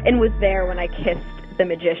game and was there when I kissed the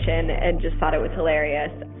magician and just thought it was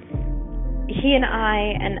hilarious. He and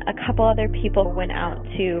I and a couple other people went out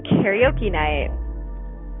to karaoke night,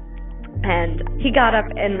 and he got up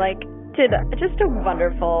and did just a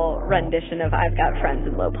wonderful rendition of I've Got Friends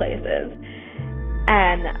in Low Places.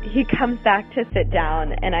 And he comes back to sit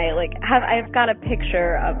down, and I've got a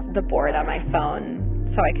picture of the board on my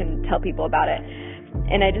phone so I can tell people about it.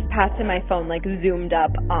 And I just passed him my phone, zoomed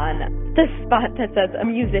up on the spot that says a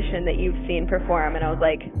musician that you've seen perform. And I was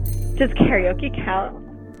like, does karaoke count?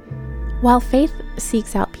 While Faith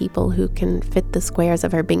seeks out people who can fit the squares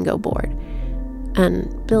of her bingo board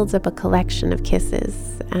and builds up a collection of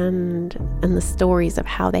kisses and the stories of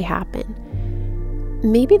how they happen,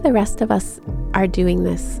 maybe the rest of us are doing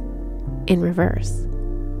this in reverse,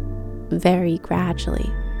 very gradually.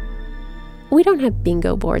 We don't have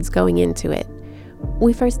bingo boards going into it.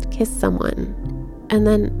 We first kiss someone, and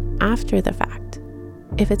then after the fact,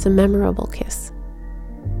 if it's a memorable kiss,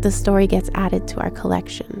 the story gets added to our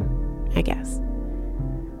collection, I guess.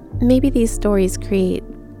 Maybe these stories create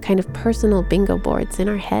kind of personal bingo boards in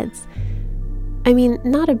our heads. I mean,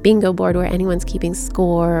 not a bingo board where anyone's keeping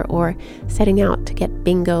score or setting out to get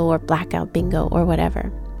bingo or blackout bingo or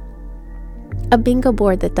whatever. A bingo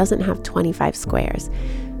board that doesn't have 25 squares.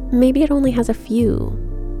 Maybe it only has a few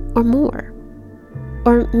or more.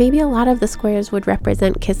 Or maybe a lot of the squares would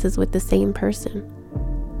represent kisses with the same person.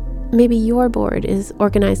 Maybe your board is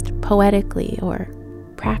organized poetically or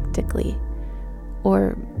practically,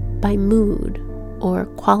 or by mood, or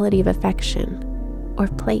quality of affection, or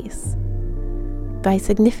place, by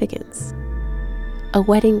significance. A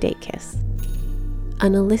wedding day kiss,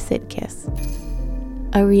 an illicit kiss,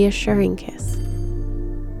 a reassuring kiss.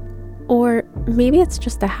 Or maybe it's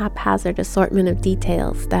just a haphazard assortment of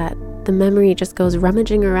details that the memory just goes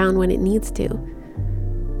rummaging around when it needs to.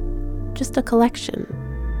 Just a collection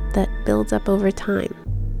that builds up over time.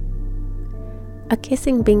 A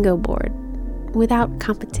kissing bingo board without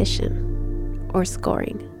competition or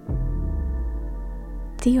scoring.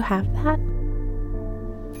 Do you have that?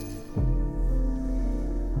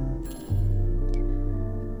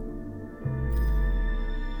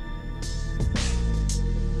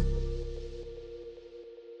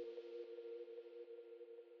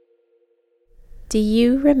 Do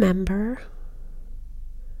you remember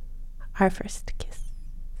our first kiss?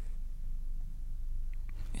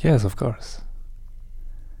 Yes, of course.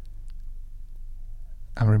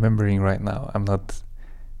 I'm remembering right now. I'm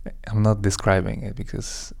not describing it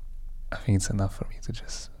because I think it's enough for me to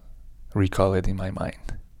just recall it in my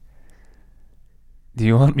mind. Do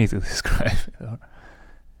you want me to describe it? Or?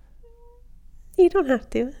 You don't have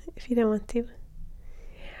to if you don't want to.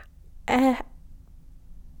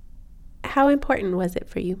 How important was it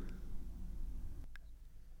for you?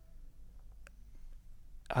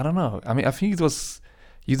 I don't know. I mean, I think it was,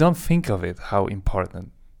 you don't think of it, how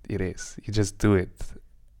important it is. You just do it.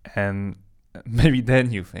 And maybe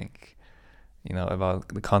then you think, about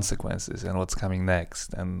the consequences and what's coming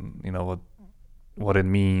next, and, what it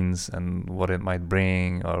means and what it might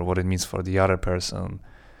bring or what it means for the other person.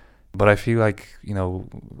 But I feel like,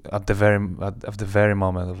 at the very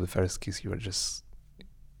moment of the first kiss, you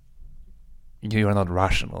are not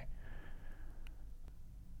rational.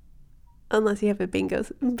 Unless you have a bingo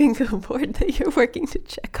board that you're working to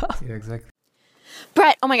check off. Yeah, exactly.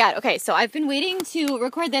 Brett, oh my God. Okay, so I've been waiting to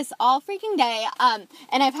record this all freaking day, and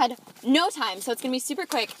I've had no time, so it's going to be super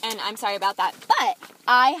quick, and I'm sorry about that. But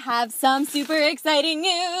I have some super exciting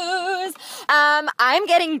news. I'm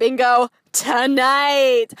getting bingo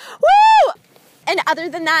tonight. Woo! And other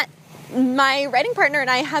than that, my writing partner and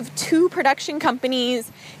I have 2 production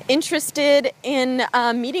companies interested in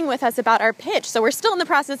meeting with us about our pitch. So we're still in the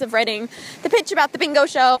process of writing the pitch about the bingo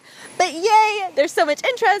show. But yay, there's so much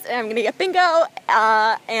interest, and I'm going to get bingo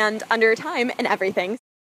and under time and everything.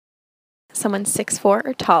 Someone 6'4"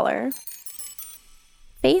 or taller.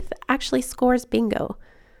 Faith actually scores bingo.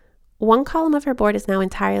 One column of her board is now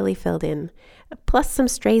entirely filled in, plus some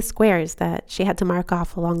stray squares that she had to mark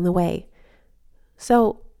off along the way.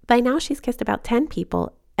 So by now she's kissed about 10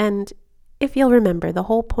 people, and if you'll remember, the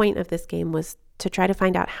whole point of this game was to try to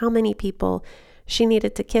find out how many people she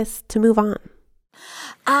needed to kiss to move on.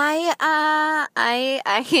 I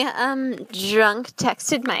drunk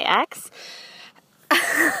texted my ex,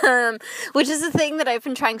 which is a thing that I've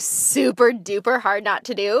been trying super duper hard not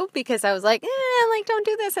to do, because I was like, don't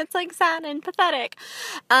do this. It's like sad and pathetic.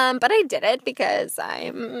 But I did it because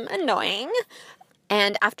I'm annoying.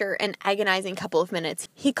 And after an agonizing couple of minutes,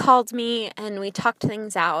 he called me and we talked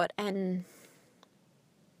things out, and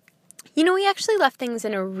we actually left things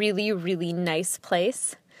in a really, really nice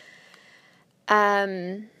place.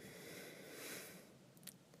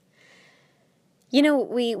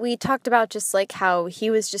 We talked about just like how he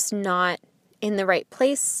was just not in the right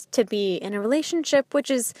place to be in a relationship, which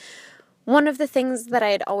is one of the things that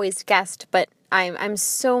I had always guessed, but I'm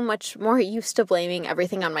so much more used to blaming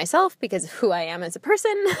everything on myself because of who I am as a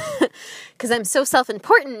person, because I'm so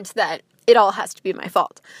self-important that it all has to be my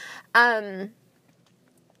fault. But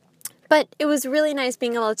it was really nice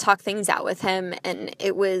being able to talk things out with him, and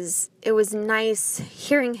it was nice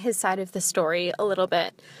hearing his side of the story a little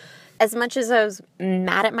bit. As much as I was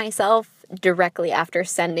mad at myself directly after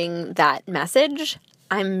sending that message,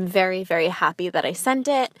 I'm very, very happy that I sent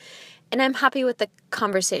it. And I'm happy with the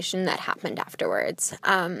conversation that happened afterwards.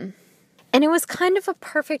 And it was kind of a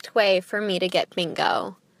perfect way for me to get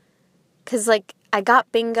bingo. Because, I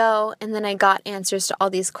got bingo, and then I got answers to all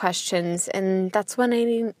these questions. And that's when I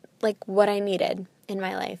need, what I needed in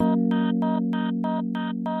my life.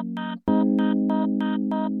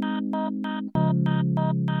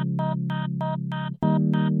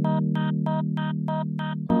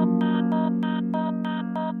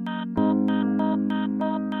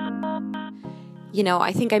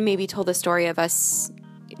 I think I maybe told the story of us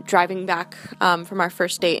driving back from our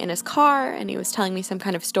first date in his car, and he was telling me some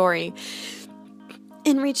kind of story,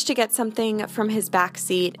 and reached to get something from his back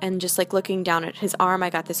seat, and just looking down at his arm, I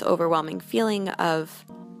got this overwhelming feeling of,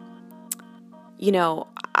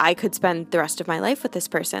 I could spend the rest of my life with this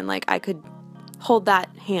person. I could hold that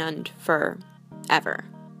hand forever.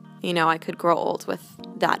 I could grow old with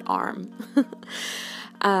that arm.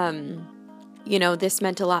 This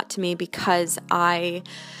meant a lot to me because I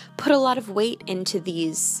put a lot of weight into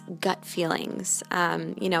these gut feelings.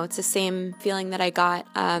 It's the same feeling that I got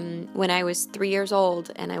when I was 3 years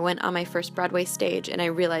old and I went on my first Broadway stage and I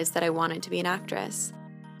realized that I wanted to be an actress.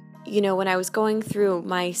 When I was going through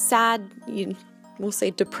my sad, we'll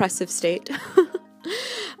say depressive state,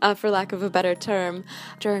 for lack of a better term,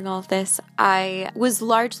 during all of this, I was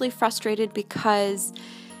largely frustrated because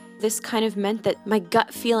this kind of meant that my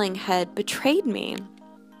gut feeling had betrayed me.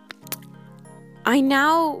 I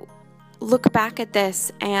now look back at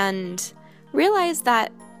this and realize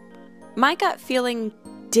that my gut feeling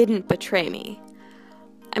didn't betray me.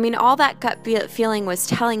 All that gut feeling was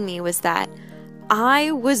telling me was that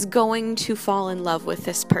I was going to fall in love with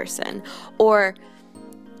this person, or,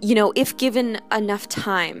 if given enough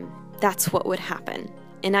time, that's what would happen.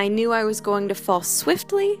 And I knew I was going to fall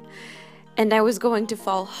swiftly, and I was going to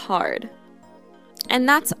fall hard. And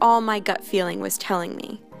that's all my gut feeling was telling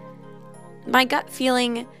me. My gut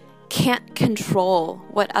feeling can't control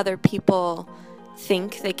what other people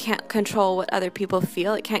think. They can't control what other people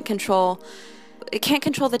feel. It can't control can't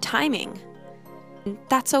control the timing.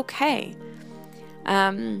 That's okay.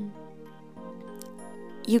 You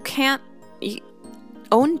can't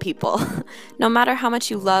own people. No matter how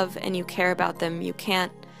much you love and you care about them,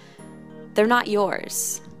 they're not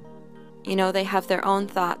yours. You know, they have their own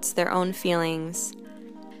thoughts, their own feelings.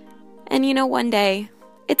 And you know, one day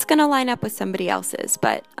it's gonna line up with somebody else's,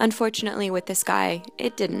 but unfortunately with this guy,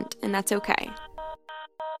 it didn't, and that's okay.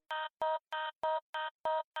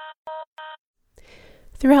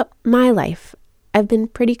 Throughout my life, I've been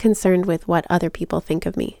pretty concerned with what other people think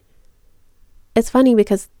of me. It's funny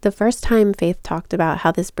because the first time Faith talked about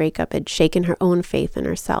how this breakup had shaken her own faith in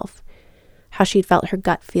herself, how she'd felt her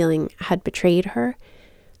gut feeling had betrayed her,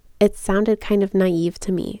 it sounded kind of naive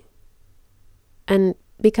to me. And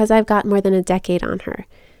because I've got more than a decade on her,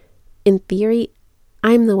 in theory,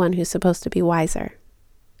 I'm the one who's supposed to be wiser.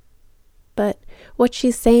 But what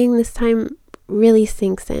she's saying this time really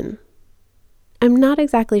sinks in. I'm not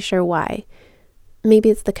exactly sure why.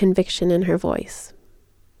 Maybe it's the conviction in her voice.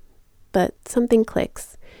 But something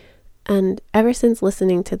clicks. And ever since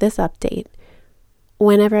listening to this update,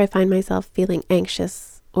 whenever I find myself feeling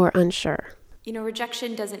anxious or unsure, you know,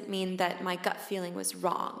 rejection doesn't mean that my gut feeling was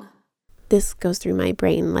wrong. This goes through my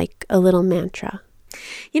brain like a little mantra.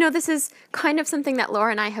 You know, this is kind of something that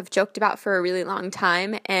Laura and I have joked about for a really long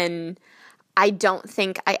time, and I don't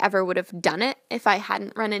think I ever would have done it if I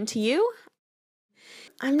hadn't run into you.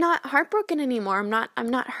 I'm not heartbroken anymore. I'm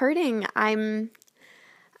not hurting. I'm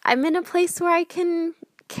in a place where I can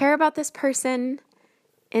care about this person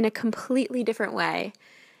in a completely different way,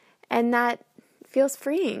 and that feels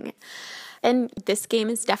freeing. And this game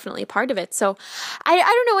is definitely part of it. So I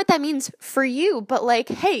don't know what that means for you, but like,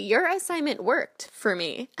 hey, your assignment worked for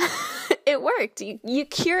me. It worked. You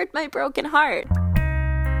cured my broken heart.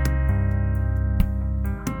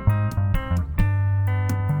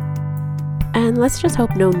 And let's just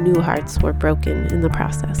hope no new hearts were broken in the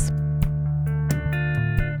process.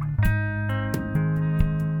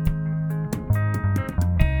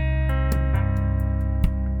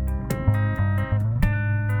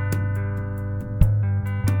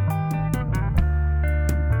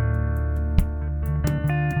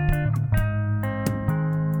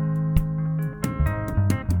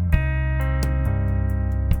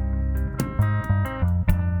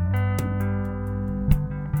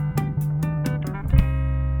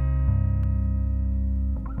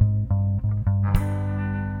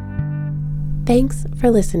 Thanks for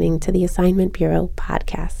listening to the Assignment Bureau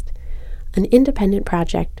podcast, an independent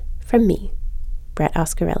project from me, Brett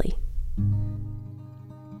Oscarelli.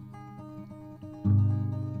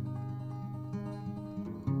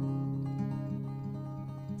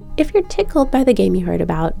 If you're tickled by the game you heard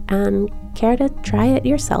about and care to try it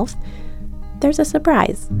yourself, there's a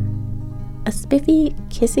surprise. A spiffy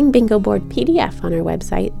kissing bingo board PDF on our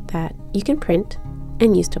website that you can print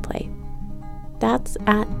and use to play. That's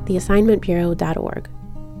at theassignmentbureau.org.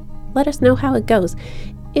 Let us know how it goes.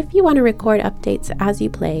 If you want to record updates as you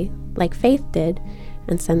play, like Faith did,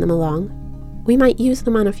 and send them along, we might use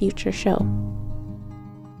them on a future show.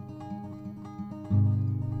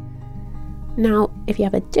 Now, if you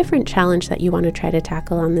have a different challenge that you want to try to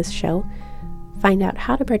tackle on this show, find out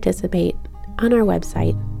how to participate on our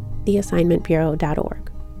website,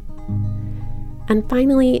 theassignmentbureau.org. And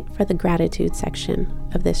finally, for the gratitude section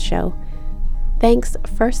of this show, thanks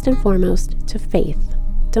first and foremost to Faith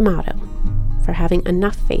D'Amato for having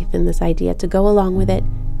enough faith in this idea to go along with it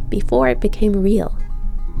before it became real.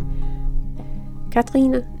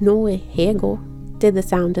 Katrina Noe-Hego did the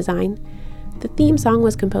sound design. The theme song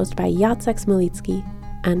was composed by Jacek Smolitsky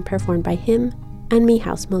and performed by him and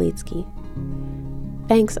Michał Smolitsky.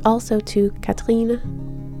 Thanks also to Katrina,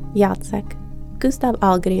 Jacek, Gustav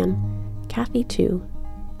Ahlgren, Kathy Tu,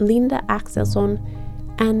 Linda Axelsson,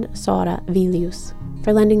 and Sara Vilius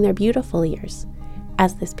for lending their beautiful ears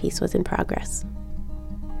as this piece was in progress.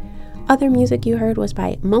 Other music you heard was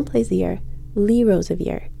by Montplaisir, Lee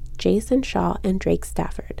Rosevere, Jason Shaw, and Drake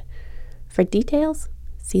Stafford. For details,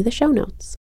 see the show notes.